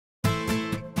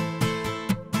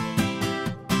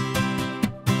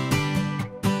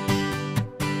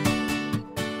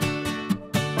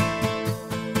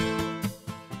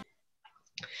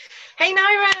Hey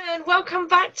Niron, welcome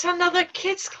back to another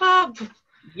Kidz Klub.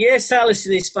 Yes,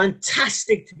 Alison, it's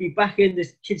fantastic to be back in the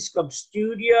Kidz Klub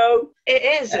studio.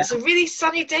 It is. It's a really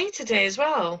sunny day today as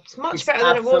well. It's much It's better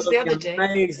than it was the other absolutely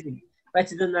day. amazing.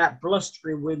 Better than that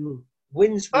blustering winds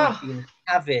we've been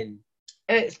having.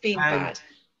 It's been bad.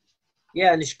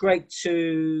 Yeah, and it's great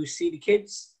to see the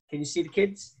kids. Can you see the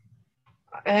kids?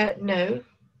 No,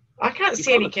 I can't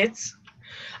see any kids.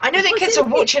 I know that kids are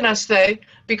watching us though,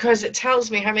 because it tells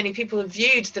me how many people have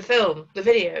viewed the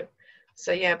video.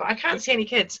 So yeah, but I can't see any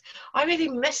kids. I really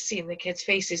miss seeing the kids'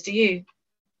 faces. Do you?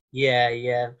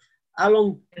 Yeah. How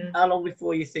long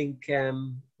before you think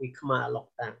we come out of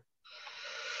lockdown?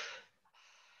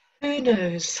 Who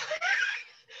knows?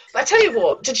 But I tell you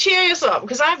what, to cheer us up,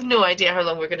 because I have no idea how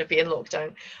long we're going to be in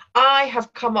lockdown, I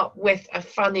have come up with a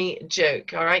funny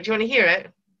joke. All right, do you want to hear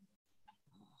it?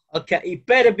 Okay, it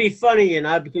better be funny, you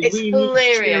know, because it's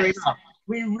hilarious. Need cheering up.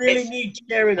 We really need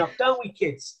cheering up, don't we,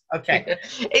 kids? Okay.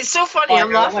 It's so funny.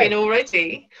 I'm laughing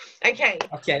already. Okay.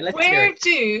 Okay, let's hear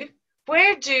it.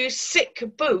 Where do sick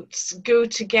boots go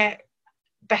to get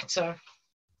better?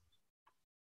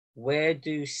 Where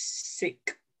do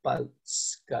sick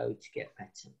boats go to get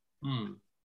better?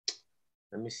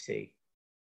 Let me see.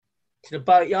 To the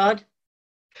boatyard?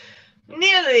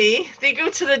 Nearly. They go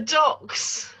to the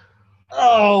docks.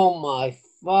 Oh, my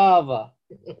father.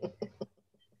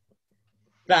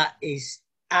 That is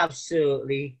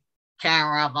absolutely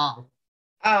terrible.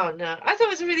 Oh, no. I thought it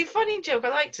was a really funny joke. I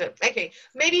liked it. Okay,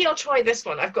 maybe I'll try this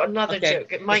one. I've got another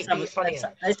joke. It might be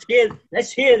funnier.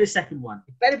 Let's hear the second one.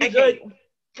 It better be good.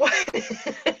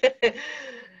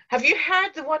 Have you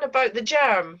heard the one about the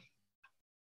germ?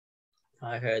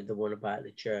 I heard the one about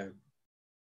the germ.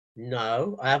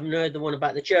 No, I haven't heard the one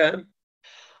about the germ.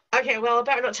 Okay, well, I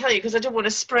better not tell you because I don't want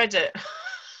to spread it.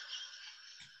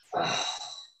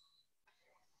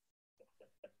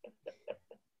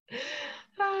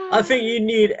 I think you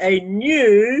need a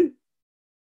new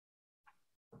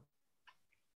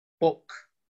book.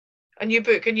 A new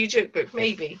book, a new joke book,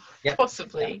 maybe. Yep.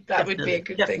 Possibly. Yep. That would be a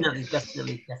good thing.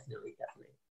 Definitely.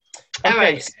 All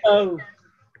right. So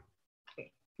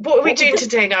what are we doing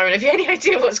today, Niron? Have you any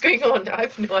idea what's going on? I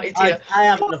have no idea. I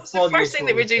haven't. What's the first thing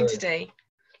that we're doing today?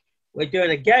 We're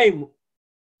doing a game.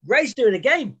 Ray's doing a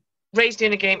game. Ray's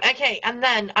doing a game. Okay, and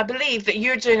then I believe that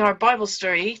you're doing our Bible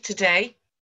story today.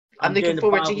 I'm looking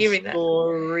forward to hearing that.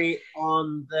 Story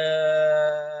on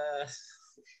the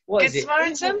Good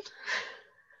Samaritan?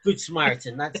 Good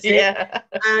Samaritan, that's it.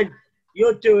 And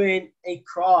you're doing a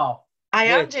craft. I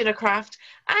am doing a craft,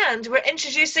 and we're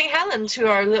introducing Helen to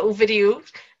our little video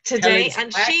today,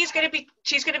 and she's going to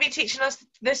be teaching us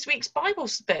this week's Bible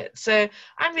bit. So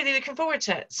I'm really looking forward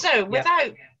to it. So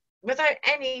without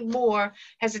any more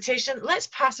hesitation, let's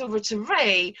pass over to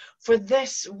Ray for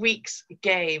this week's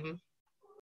game.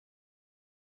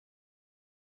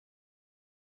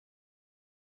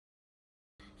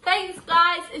 Thanks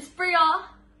guys, it's Bria.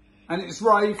 And it's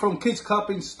Ray from Kidz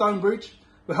Klub in Stonebridge.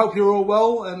 We hope you're all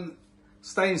well and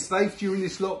staying safe during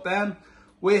this lockdown.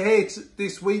 We're here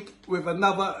this week with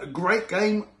another great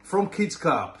game from Kidz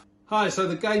Klub. Hi, so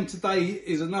the game today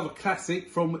is another classic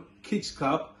from Kidz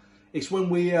Klub. It's when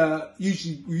we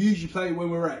usually play it when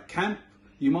we're at camp.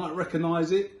 You might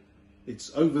recognise it.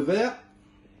 It's over there.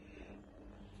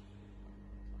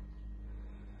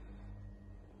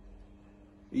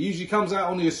 It usually comes out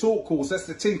on the assault course, that's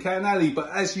the Tin Can Alley, but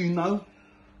as you know,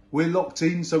 we're locked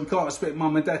in, so we can't expect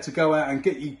Mum and Dad to go out and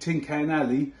get you Tin Can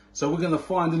Alley, so we're going to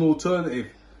find an alternative.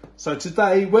 So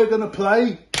today, we're going to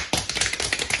play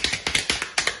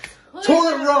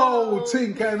Toilet Roll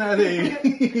Tin Can Alley.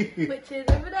 Which is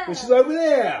over there. Which is over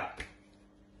there.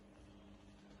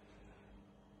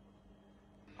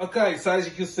 Okay, so as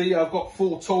you can see, I've got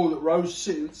 4 toilet rolls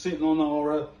sitting on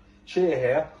our chair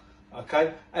here.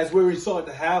 Okay, as we're inside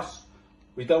the house,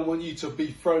 we don't want you to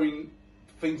be throwing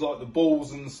things like the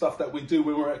balls and stuff that we do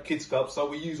when we're at Kidz Klub, so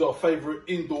we use our favourite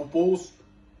indoor balls,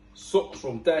 socks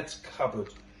from Dad's cupboard.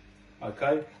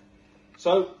 Okay,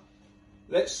 so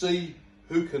let's see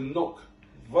who can knock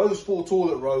those 4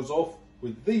 toilet rolls off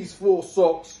with these 4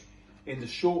 socks in the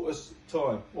shortest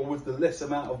time, or with the less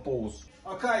amount of balls.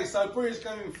 Okay, so Bria's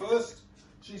going first.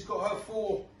 She's got her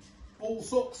 4 ball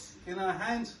socks in her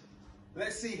hand.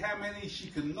 Let's see how many she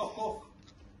can knock off,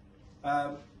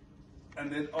 and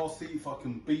then I'll see if I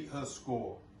can beat her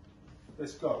score.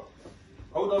 Let's go.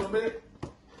 Hold on a minute.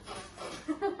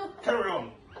 Carry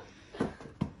on.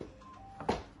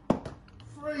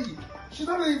 3. She's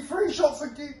only 3 shots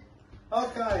again.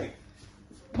 Okay,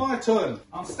 my turn.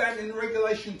 I'm standing in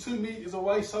regulation 2 meters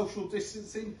away, social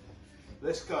distancing.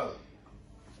 Let's go.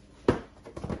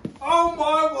 Oh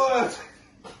my word!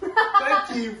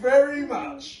 Thank you very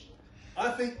much. I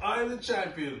think I'm the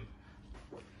champion.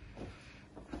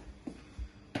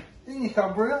 In you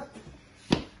come, brother.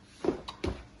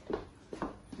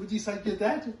 Would you say good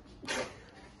dad?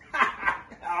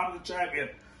 I'm the champion.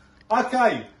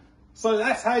 Okay, so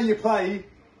that's how you play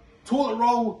Toilet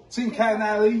Roll Tin Can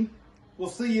Alley. We'll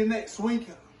see you next week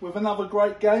with another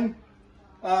great game.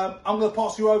 I'm going to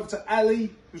pass you over to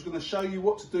Ali, who's going to show you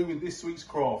what to do in this week's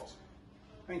craft.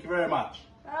 Thank you very much.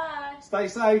 Bye. Stay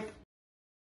safe.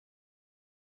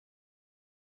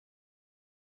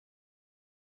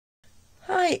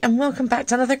 Hi and welcome back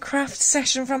to another craft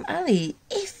session from Ali.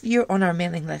 If you're on our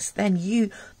mailing list, then you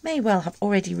may well have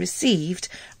already received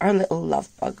our little love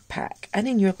bug pack. And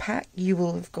in your pack you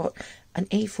will have got an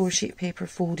A4 sheet of paper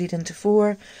folded into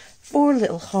four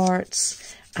little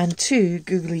hearts and 2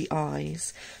 googly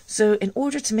eyes. So in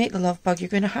order to make the love bug, you're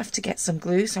going to have to get some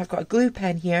glue. So I've got a glue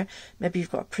pen here. Maybe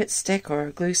you've got a Pritt stick or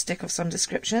a glue stick of some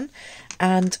description,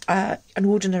 and an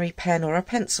ordinary pen or a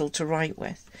pencil to write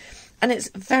with. And it's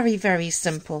very, very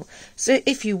simple. So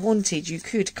if you wanted, you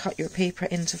could cut your paper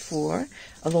into 4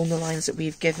 along the lines that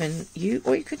we've given you,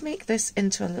 or you could make this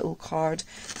into a little card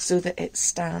so that it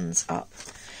stands up.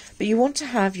 But you want to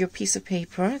have your piece of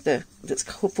paper that's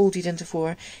folded into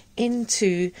 4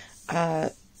 into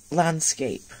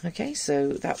landscape. Okay, so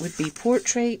that would be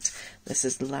portrait. This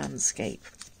is landscape.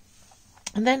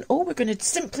 And then all we're going to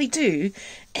simply do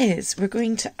is we're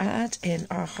going to add in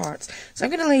our hearts. So I'm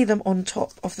going to lay them on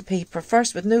top of the paper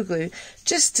first with no glue,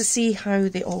 just to see how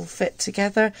they all fit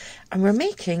together. And we're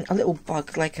making a little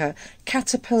bug, like a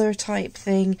caterpillar type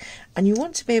thing. And you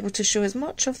want to be able to show as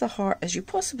much of the heart as you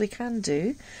possibly can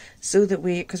do, so that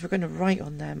because we're going to write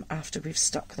on them after we've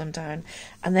stuck them down.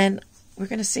 And then we're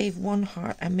going to save one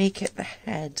heart and make it the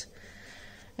head.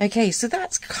 Okay, so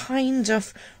that's kind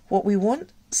of what we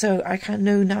want. So I can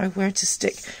know now where to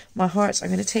stick my hearts. I'm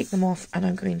going to take them off and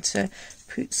I'm going to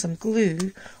put some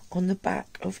glue on the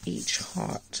back of each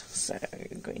heart. So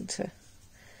I'm going to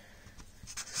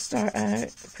start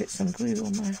out, put some glue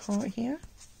on my heart here.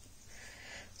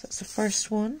 So that's the first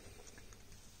one.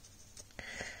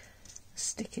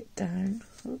 Stick it down.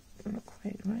 Oh, not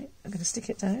quite right. I'm going to stick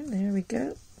it down. There we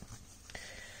go.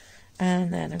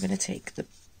 And then I'm going to take the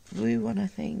blue one, I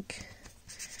think.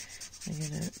 I'm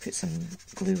going to put some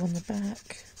glue on the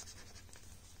back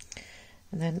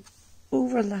and then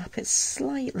overlap it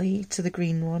slightly to the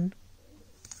green one.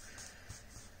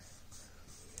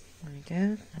 There we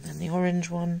go. And then the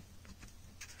orange one.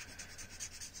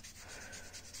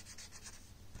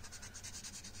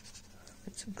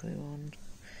 Put some glue on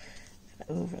and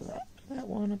overlap that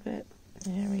one a bit.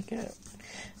 There we go.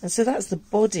 And so that's the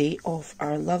body of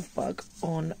our love bug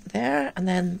on there. And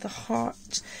then the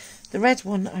heart. The red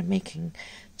one I'm making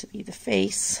to be the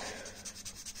face.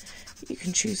 You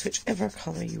can choose whichever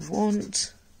colour you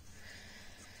want.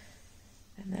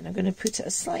 And then I'm going to put it at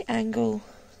a slight angle.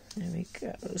 There we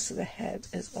go. So the head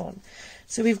is on.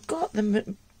 So we've got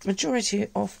the majority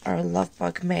of our love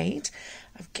bug made.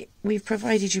 We've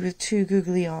provided you with 2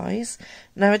 googly eyes.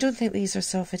 Now I don't think these are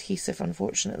self-adhesive,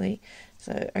 unfortunately.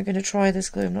 So I'm going to try this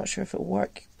glue. I'm not sure if it'll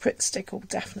work. Pritt stick will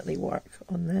definitely work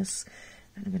on this.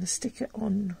 And I'm going to stick it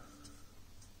on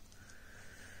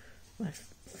my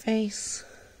face,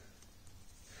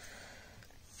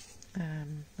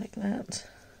 like that.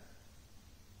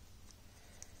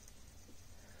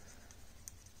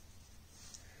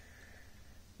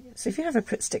 So if you have a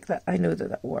Pritt stick, that I know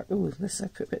that will work. Oh, this I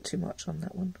put a bit too much on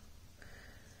that one.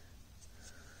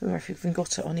 Or if you've even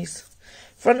got it on his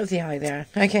front of the eye there.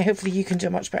 Okay, hopefully you can do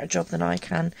a much better job than I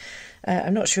can.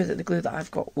 I'm not sure that the glue that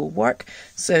I've got will work.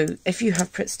 So if you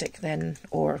have Pritt stick then,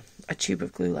 or a tube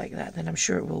of glue like that, then I'm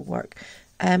sure it will work.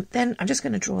 Then I'm just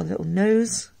going to draw a little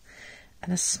nose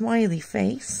and a smiley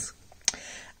face.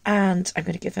 And I'm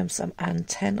going to give him some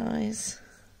antennae.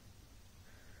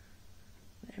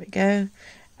 There we go.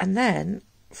 And then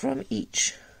from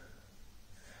each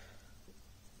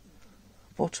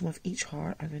bottom of each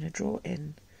heart, I'm going to draw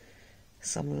in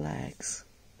some legs.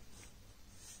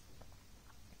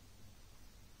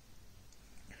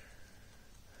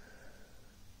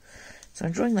 So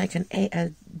I'm drawing like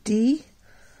a D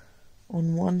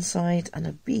on one side and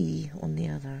a B on the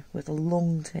other with a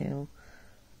long tail.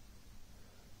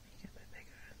 Make it a bit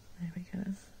bigger. There we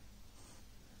go.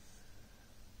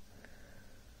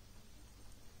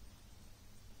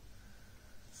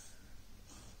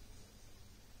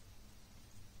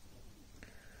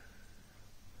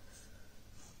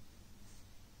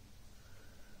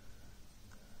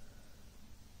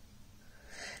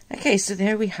 Okay, so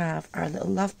there we have our little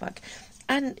love bug.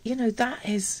 And, you know, that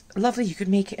is lovely. You could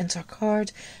make it into a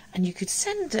card and you could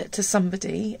send it to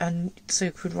somebody, and so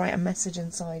you could write a message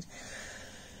inside.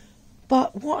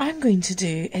 But what I'm going to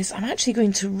do is I'm actually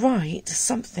going to write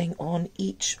something on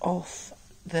each of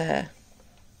the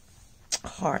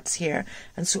hearts here.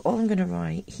 And so all I'm going to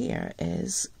write here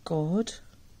is God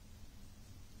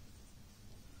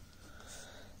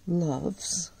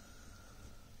loves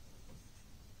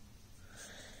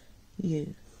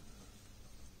you.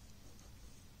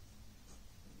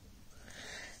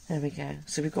 There we go.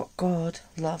 So we've got God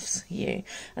loves you.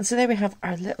 And so there we have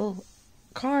our little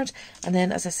card. And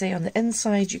then, as I say, on the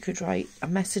inside, you could write a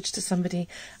message to somebody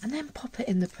and then pop it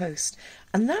in the post.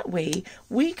 And that way,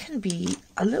 we can be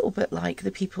a little bit like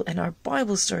the people in our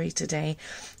Bible story today,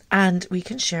 and we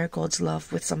can share God's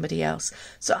love with somebody else.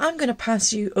 So I'm going to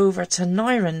pass you over to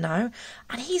Niron now,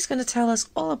 and he's going to tell us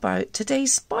all about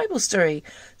today's Bible story.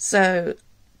 So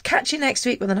catch you next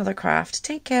week with another craft.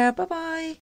 Take care.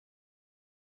 Bye-bye.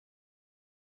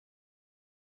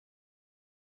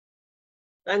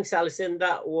 Thanks, Alison.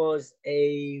 That was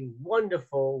a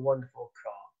wonderful, wonderful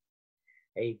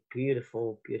craft. A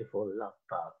beautiful, beautiful love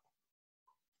bug.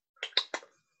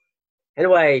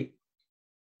 Anyway,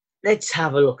 let's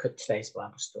have a look at today's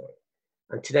Bible story.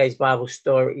 And today's Bible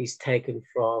story is taken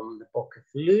from the book of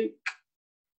Luke,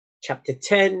 chapter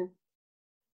 10,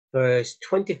 verse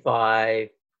 25, ...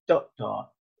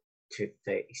 to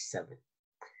 37.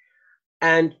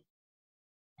 And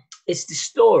it's the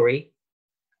story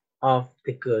of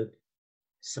the Good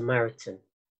Samaritan.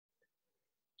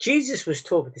 Jesus was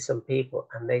talking to some people,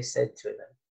 and they said to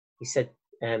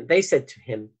them, they said to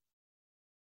him,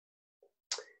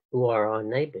 "Who are our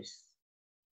neighbours?"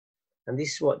 And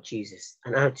this is what Jesus,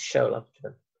 and I had to show love to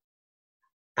them.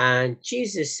 And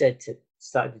Jesus started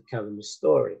to tell them a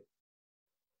story.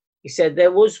 He said,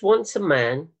 there was once a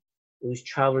man who was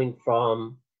traveling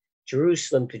from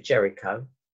Jerusalem to Jericho,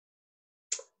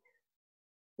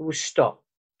 who was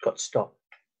got stopped,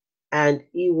 and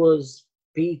he was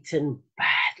beaten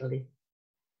badly,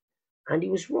 and he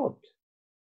was robbed,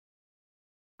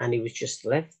 and he was just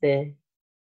left there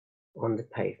on the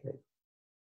pavement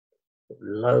with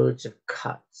loads of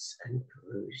cuts and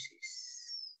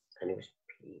bruises, and he was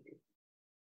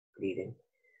bleeding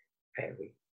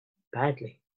very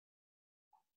badly.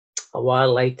 A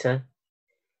while later,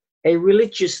 a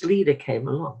religious leader came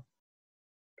along.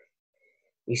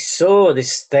 He saw the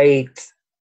state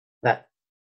that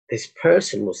this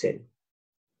person was in.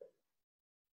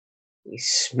 He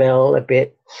smelled a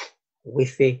bit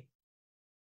whiffy.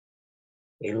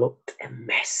 He looked a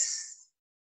mess.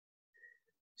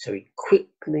 So he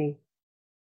quickly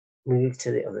moved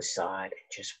to the other side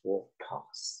and just walked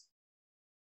past.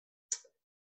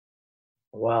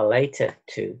 A while later,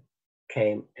 too,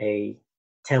 came a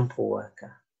temple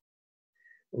worker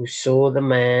who saw the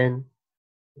man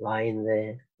lying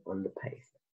there on the pavement.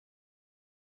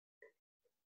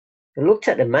 He looked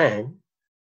at the man,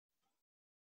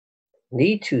 and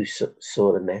he too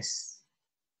saw the mess,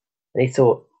 and he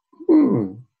thought,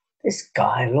 this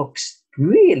guy looks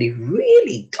really,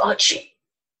 really dodgy.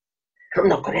 I'm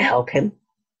not going to help him.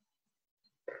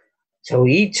 So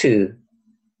he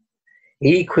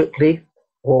quickly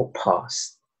walked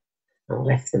past and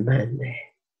left the man there.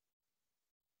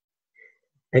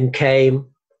 Then came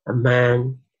a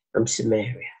man from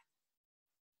Samaria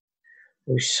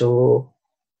who saw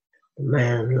the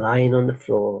man lying on the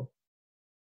floor,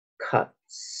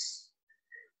 cuts,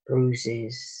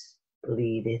 bruises,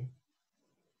 bleeding.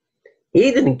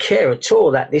 He didn't care at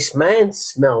all that this man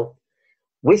smelled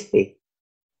whiffy.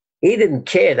 He didn't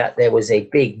care that there was a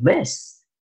big mess.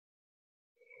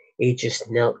 He just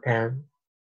knelt down,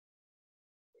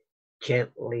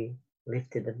 gently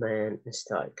lifted the man and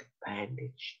started to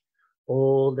bandage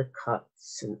all the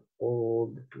cuts and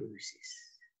all the bruises.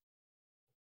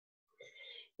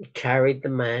 He carried the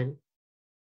man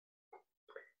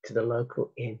to the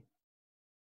local inn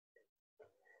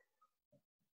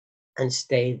and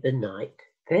stayed the night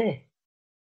there.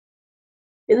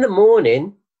 In the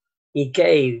morning, he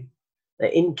gave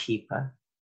the innkeeper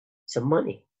some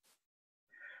money.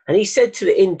 And he said to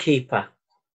the innkeeper,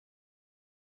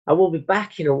 I will be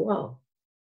back in a while.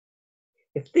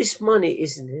 If this money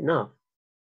isn't enough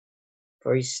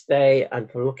for his stay and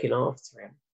for looking after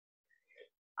him,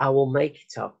 I will make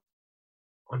it up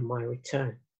on my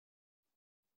return.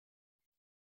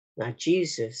 Now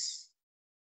Jesus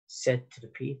said to the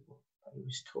people that he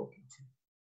was talking to,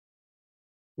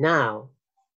 now,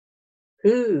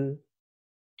 who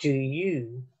do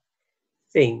you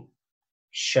think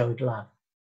showed love?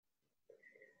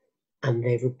 And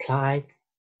they replied,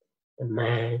 the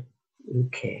man who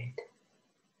cared.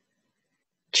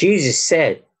 Jesus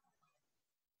said,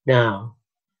 now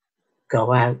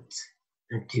go out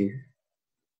and do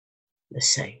the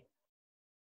same.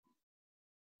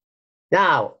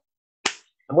 Now,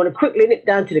 I'm going to quickly nip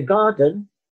down to the garden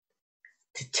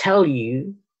to tell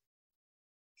you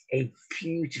a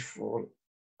beautiful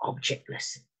object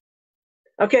lesson.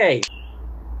 Okay.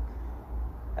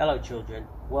 Hello children,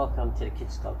 welcome to the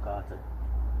Kidz Klub garden.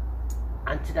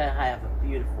 And today I have a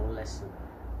beautiful lesson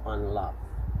on love.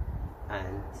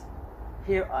 And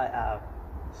here I have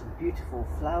some beautiful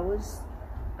flowers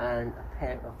and a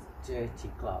pair of dirty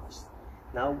gloves.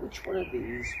 Now, which one of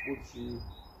these would you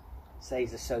say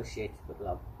is associated with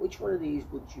love? Which one of these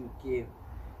would you give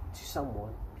to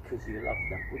someone because you love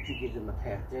them? Would you give them a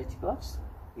pair of dirty gloves?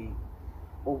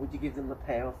 Or would you give them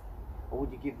or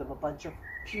would you give them a bunch of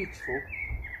beautiful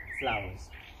flowers?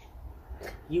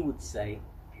 You would say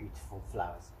beautiful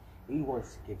flowers. You want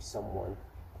to give someone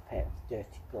a pair of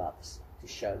dirty gloves to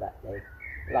show that they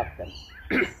love them.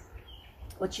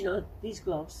 But you know, these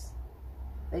gloves,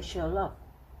 they show love.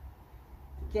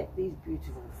 To get these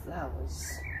beautiful flowers,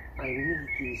 I need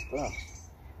these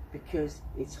gloves because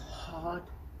it's hard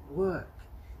work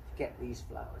to get these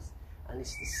flowers. And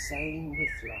it's the same with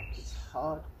love. It's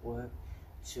hard work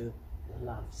to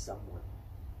love someone.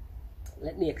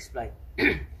 Let me explain.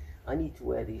 I need to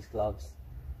wear these gloves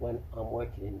when I'm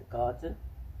working in the garden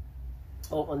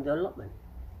or on the allotment,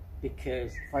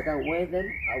 because if I don't wear them,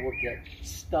 I will get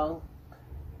stung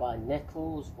by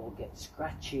nettles or get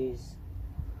scratches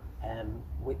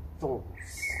with thorns.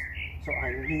 So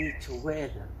I need to wear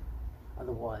them,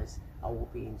 otherwise I will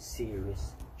be in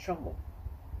serious trouble.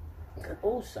 And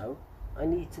also I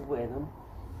need to wear them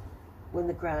when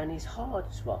the ground is hard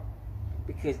as well,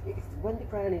 because when the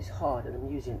ground is hard and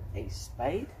I'm using a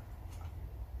spade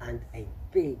and a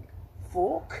big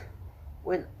fork,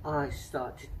 when I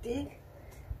start to dig,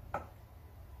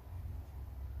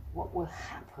 what will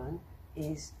happen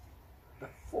is the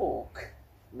fork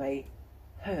may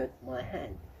hurt my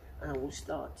hand and I will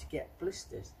start to get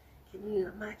blisters. Can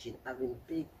you imagine having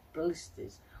big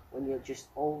blisters when you're just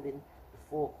holding the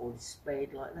fork or the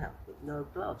spade like that with no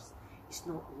gloves? It's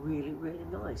not really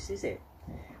nice, is it?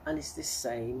 And it's the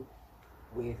same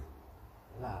with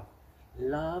love.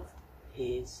 Love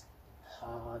is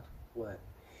hard work.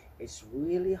 It's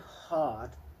really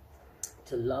hard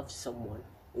to love someone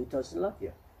who doesn't love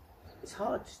you. It's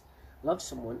hard to love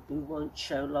someone who won't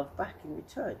show love back in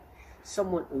return.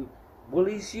 Someone who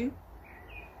bullies you,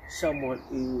 someone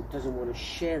who doesn't want to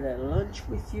share their lunch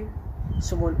with you,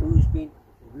 someone who's been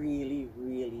really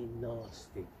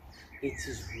nasty. It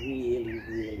is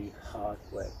really hard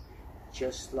work,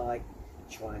 just like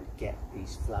trying to get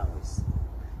these flowers.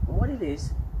 And what it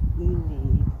is, we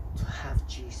need to have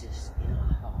Jesus in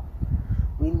our heart.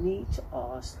 We need to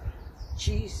ask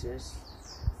Jesus,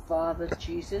 Father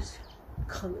Jesus,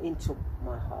 come into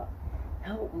my heart.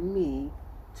 Help me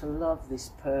to love this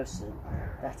person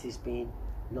that is being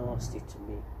nasty to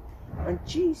me. And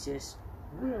Jesus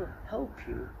will help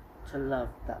you to love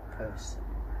that person.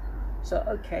 So,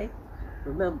 okay,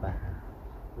 remember,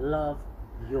 love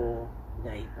your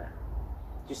neighbour.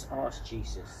 Just ask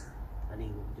Jesus and he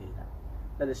will do that.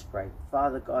 Let us pray.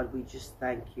 Father God, we just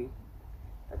thank you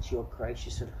that you're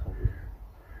gracious and holy.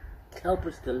 Help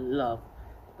us to love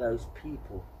those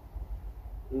people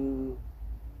who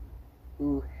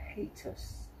hate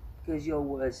us, because your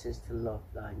word says to love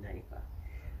thy neighbour.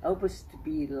 Help us to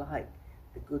be like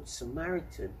the Good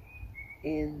Samaritan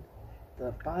in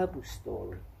the Bible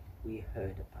story we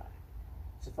heard about.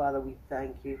 So Father, we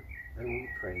thank you and we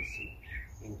praise you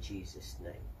in Jesus'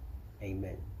 name.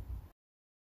 Amen.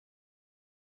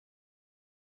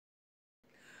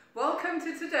 Welcome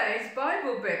to today's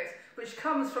Bible bit, which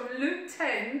comes from Luke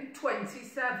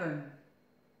 10:27.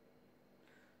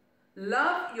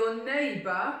 Love your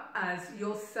neighbour as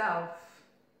yourself.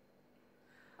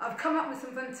 I've come up with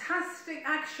some fantastic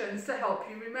actions to help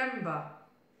you remember.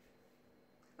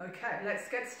 Okay, let's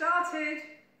get started.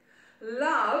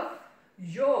 Love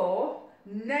your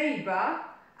neighbour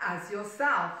as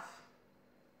yourself.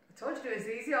 I told you it was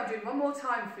easy. I'll do it one more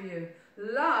time for you.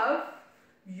 Love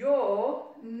your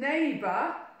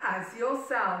neighbour as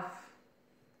yourself.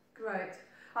 Great.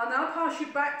 I'll now pass you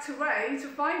back to Ray to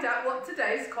find out what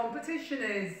today's competition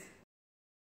is.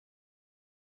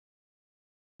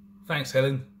 Thanks,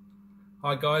 Helen.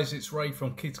 Hi guys, it's Ray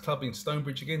from Kidz Klub in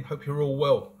Stonebridge again. Hope you're all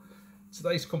well.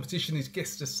 Today's competition is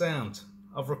Guess the Sound.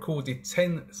 I've recorded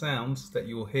 10 sounds that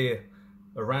you'll hear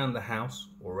around the house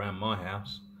or around my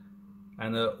house,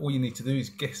 and all you need to do is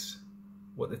guess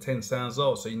what the 10 sounds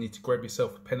are. So you need to grab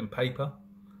yourself a pen and paper.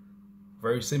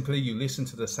 Very simply, you listen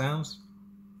to the sounds,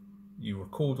 you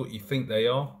record what you think they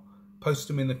are, post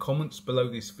them in the comments below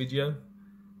this video,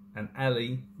 and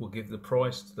Ali will give the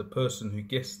prize to the person who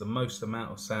gets the most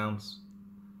amount of sounds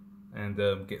and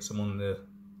gets them on the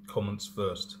comments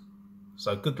first.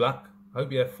 So good luck,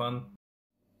 hope you have fun.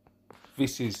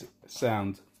 This is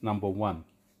sound number 1.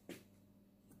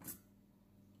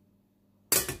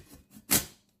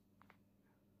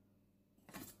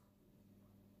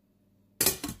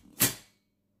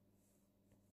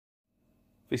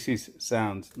 This is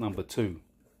sound number 2.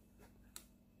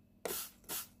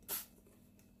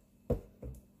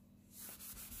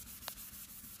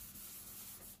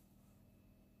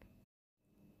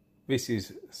 This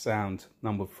is sound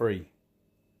number 3.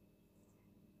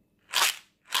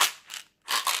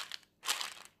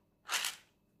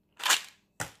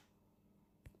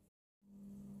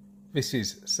 This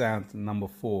is sound number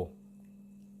 4.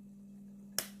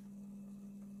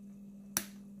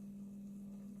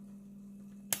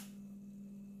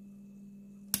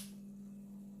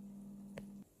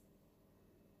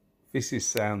 This is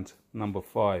sound number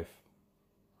 5.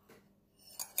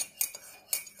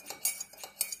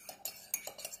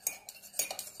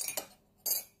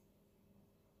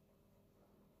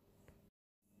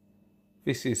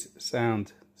 This is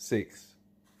sound 6.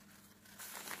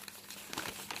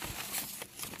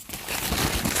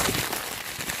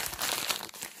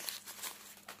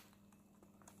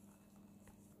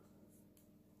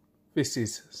 This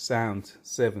is sound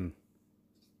 7.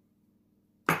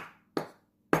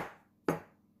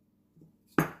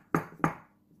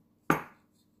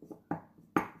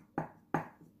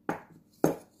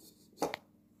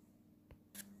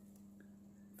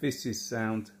 This is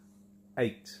sound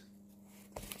 8.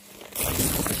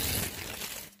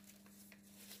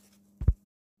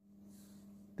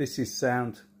 This is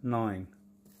sound 9.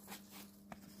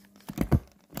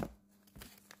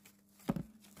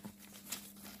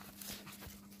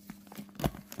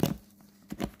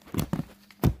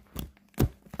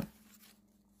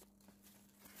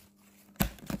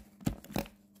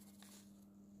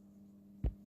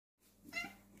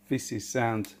 This is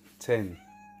sound 10.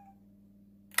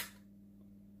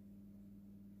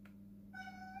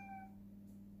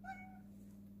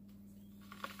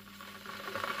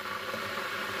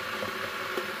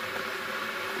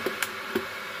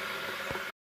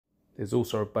 There's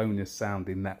also a bonus sound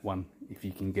in that one, if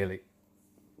you can get it.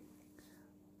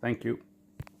 Thank you.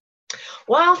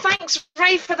 Well, thanks,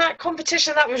 Ray, for that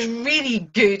competition. That was really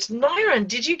good. Niron,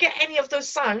 did you get any of those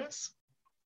sounds?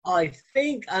 I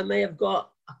think I may have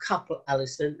got a couple,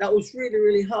 Alison. That was really,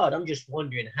 really hard. I'm just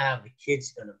wondering how the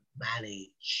kids are going to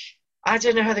manage. I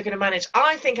don't know how they're going to manage.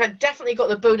 I think I definitely got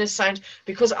the bonus sound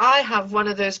because I have one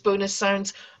of those bonus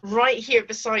sounds right here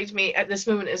beside me at this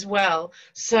moment as well.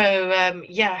 So,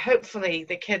 yeah, hopefully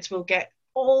the kids will get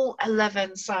all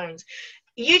 11 sounds.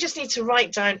 You just need to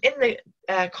write down in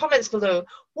the comments below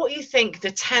what you think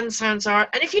the 10 sounds are.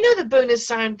 And if you know the bonus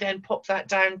sound, then pop that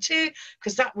down too,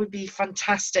 because that would be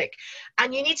fantastic.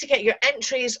 And you need to get your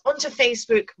entries onto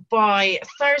Facebook by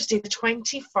Thursday, the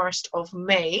 21st of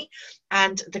May.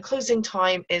 And the closing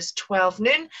time is 12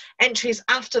 noon. Entries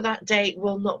after that date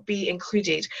will not be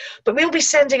included. But we'll be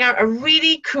sending out a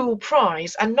really cool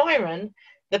prize. And Niron,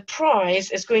 the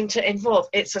prize is going to involve,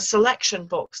 it's a selection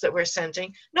box that we're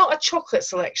sending, not a chocolate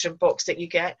selection box that you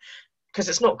get, because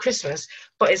it's not Christmas,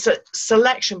 but it's a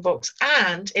selection box,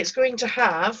 and it's going to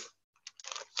have,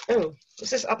 oh, is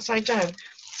this upside down?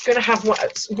 It's going to have what,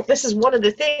 this is one of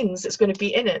the things that's going to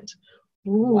be in it.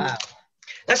 Ooh. Wow.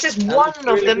 That's just one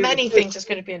of the many things that's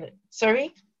going to be in it.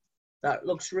 Sorry? That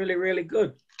looks really, really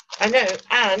good. I know,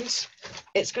 and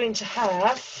it's going to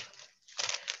have,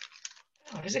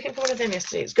 I was looking for one of them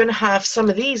yesterday. It's going to have some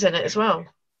of these in it as well.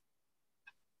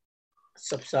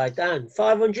 It's upside down.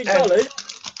 $500.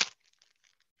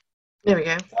 There we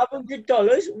go.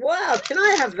 $500. Wow, can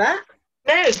I have that?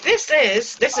 No, this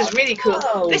is really cool.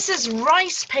 No. This is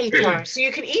rice paper, so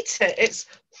you can eat it. It's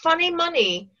funny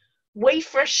money,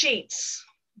 wafer sheets,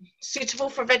 suitable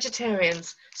for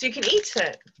vegetarians, so you can eat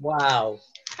it. Wow.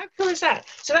 How cool is that?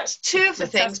 So that's two of the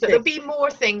things, but there'll be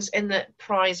more things in the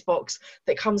prize box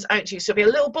that comes out to you. So there'll be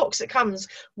a little box that comes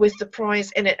with the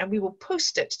prize in it, and we will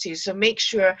post it to you. So make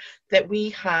sure that we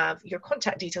have your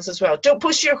contact details as well. Don't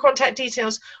post your contact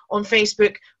details on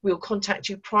Facebook. We'll contact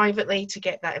you privately to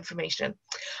get that information.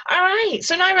 All right.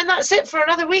 So Niron, that's it for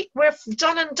another week. We're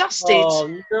done and dusted.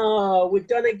 Oh no, we're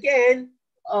done again.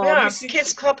 Oh, yeah,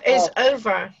 Kidz Klub is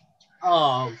over.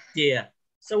 Oh dear.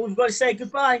 So we've got to say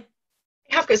goodbye.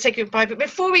 Have got to say goodbye, but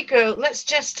before we go, let's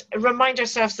just remind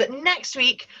ourselves that next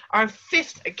week our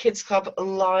 5th Kidz Klub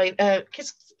live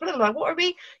what are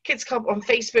we? Kidz Klub on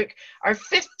Facebook. Our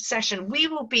 5th session, we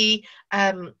will be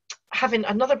having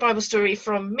another Bible story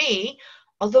from me.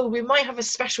 Although we might have a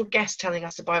special guest telling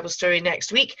us a Bible story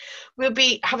next week. We'll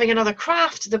be having another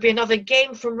craft. There'll be another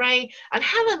game from Ray. And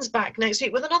Helen's back next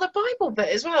week with another Bible bit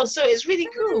as well. So it's really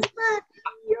cool.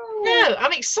 No,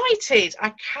 I'm excited.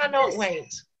 I cannot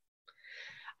wait.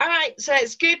 All right, so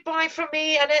it's goodbye from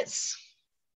me, and it's...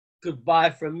 Goodbye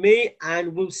from me,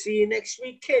 and we'll see you next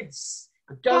week, kids.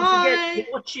 And don't forget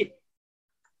to watch it.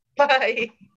 Bye.